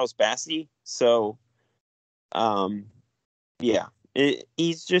you're Charles Bassey. So, yeah,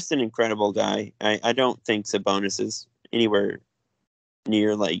 he's just an incredible guy. I don't think Sabonis is anywhere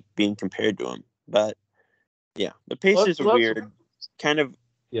near, like, being compared to him. But, yeah, the Pacers are weird. Kind of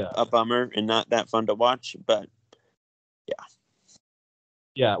a bummer and not that fun to watch, but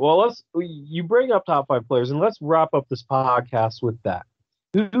yeah. Well, you bring up top 5 players, and let's wrap up this podcast with that.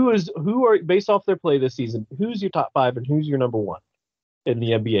 Who are based off their play this season? Who's your top 5 and who's your number 1 in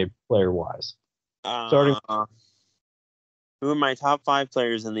the NBA player wise? Starting. Who are my top 5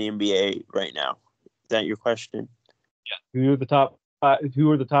 players in the NBA right now? Is that your question? Yeah. Who are the top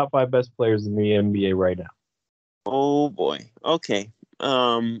 5 best players in the NBA right now? Oh boy. Okay.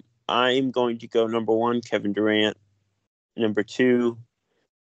 I'm going to go number 1, Kevin Durant. Number 2,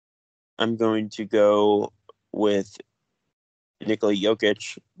 I'm going to go with Nikola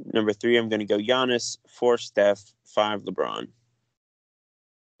Jokic. Number 3, I'm going to go Giannis. 4, Steph. 5, LeBron.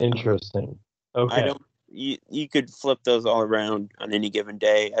 Interesting. Okay. You could flip those all around on any given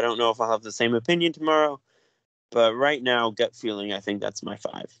day. I don't know if I'll have the same opinion tomorrow, but right now, gut feeling, I think that's my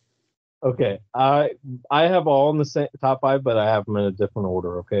 5. Okay, I have all in the same top 5, but I have them in a different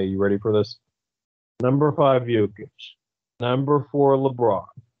order. Okay, you ready for this? Number 5, Jokic. Number 4, LeBron.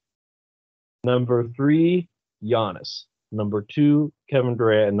 Number 3, Giannis. Number 2, Kevin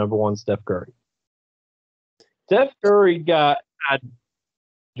Durant. And number 1, Steph Curry. Steph Curry got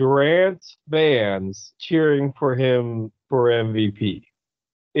Durant's fans cheering for him for MVP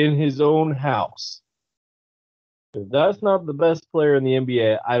in his own house. If that's not the best player in the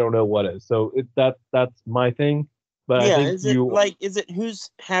NBA, I don't know what is. So that's my thing. But yeah, I think is it who's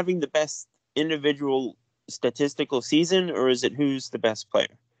having the best individual statistical season, or is it who's the best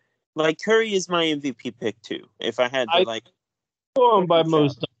player? Like, Curry is my MVP pick too. If I had to,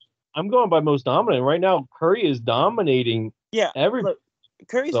 I'm going by most dominant right now. Curry is dominating. Yeah, everybody.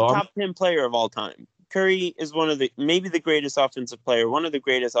 Curry's a top 10 player of all time. Curry is maybe the greatest offensive player, one of the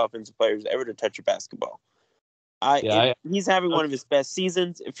greatest offensive players ever to touch a basketball. He's having one of his best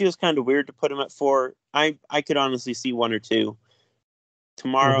seasons. It feels kind of weird to put him at 4. I could honestly see 1 or 2.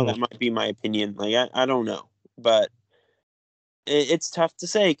 Tomorrow, that might be my opinion. Like, I don't know. But it's tough to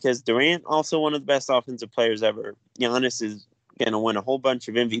say because Durant, also one of the best offensive players ever. Giannis is going to win a whole bunch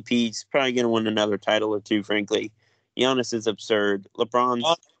of MVPs. Probably going to win another title or 2, frankly. Giannis is absurd. LeBron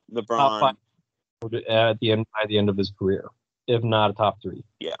at the end of his career, if not a top 3.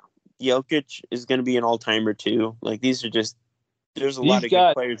 Yeah. Jokic is going to be an all-timer too. Like, there's a lot of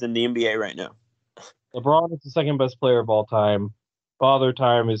good players in the NBA right now. LeBron is the second best player of all time. Father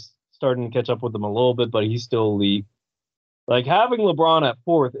Time is starting to catch up with him a little bit, but he's still elite. Like, having LeBron at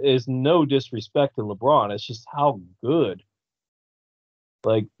 4th is no disrespect to LeBron. It's just how good.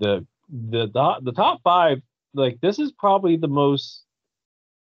 Like, the top 5, like, this is probably the most.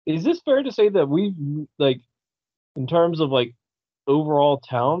 Is this fair to say that we've, like, in terms of, like, overall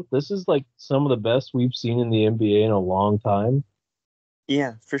talent, this is like some of the best we've seen in the NBA in a long time?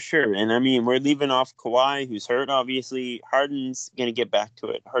 Yeah, for sure. And I mean, we're leaving off Kawhi, who's hurt, obviously. Harden's going to get back to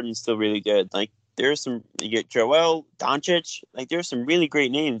it. Harden's still really good. Like, there's you get Joel, Doncic. Like, there's some really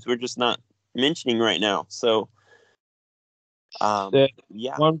great names we're just not mentioning right now. So,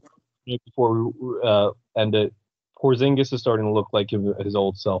 yeah. One before we end it, Porzingis is starting to look like his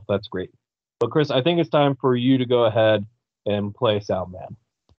old self. That's great. But Chris, I think it's time for you to go ahead and play us out, man.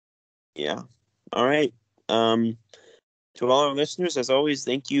 Yeah. All right. To all our listeners, as always,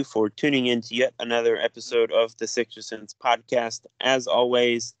 thank you for tuning in to yet another episode of the Sixer Sense podcast. As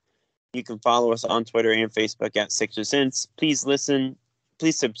always, you can follow us on Twitter and Facebook at Sixer Sense. Please listen.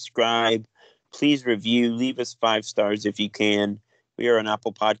 Please subscribe. Please review. Leave us 5 stars if you can. We are on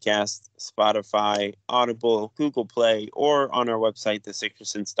Apple Podcasts, Spotify, Audible, Google Play, or on our website,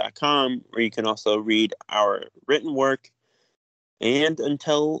 thesixersense.com, where you can also read our written work. And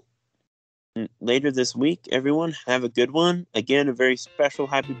until later this week, everyone, have a good one. Again, a very special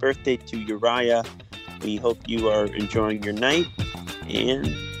happy birthday to Uriah. We hope you are enjoying your night.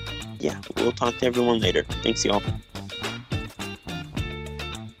 And yeah, we'll talk to everyone later. Thanks, y'all.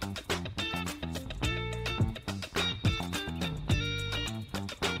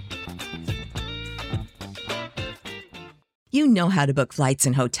 You know how to book flights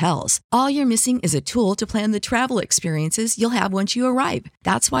and hotels. All you're missing is a tool to plan the travel experiences you'll have once you arrive.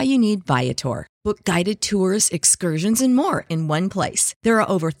 That's why you need Viator. Book guided tours, excursions, and more in one place. There are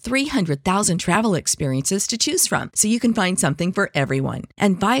over 300,000 travel experiences to choose from, so you can find something for everyone.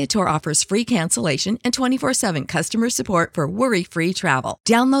 And Viator offers free cancellation and 24/7 customer support for worry-free travel.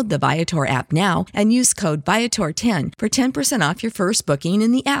 Download the Viator app now and use code Viator10 for 10% off your first booking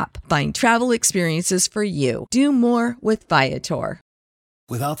in the app. Find travel experiences for you. Do more with Viator.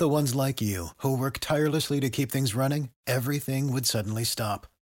 Without the ones like you, who work tirelessly to keep things running, everything would suddenly stop.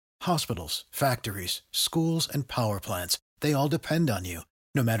 Hospitals, factories, schools, and power plants, they all depend on you.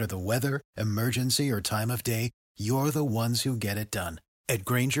 No matter the weather, emergency, or time of day, you're the ones who get it done. At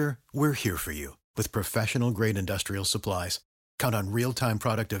Grainger, we're here for you with professional-grade industrial supplies. Count on real-time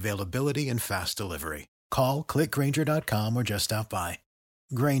product availability and fast delivery. Call, click Grainger.com, or just stop by.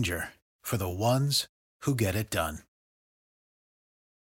 Grainger, for the ones who get it done.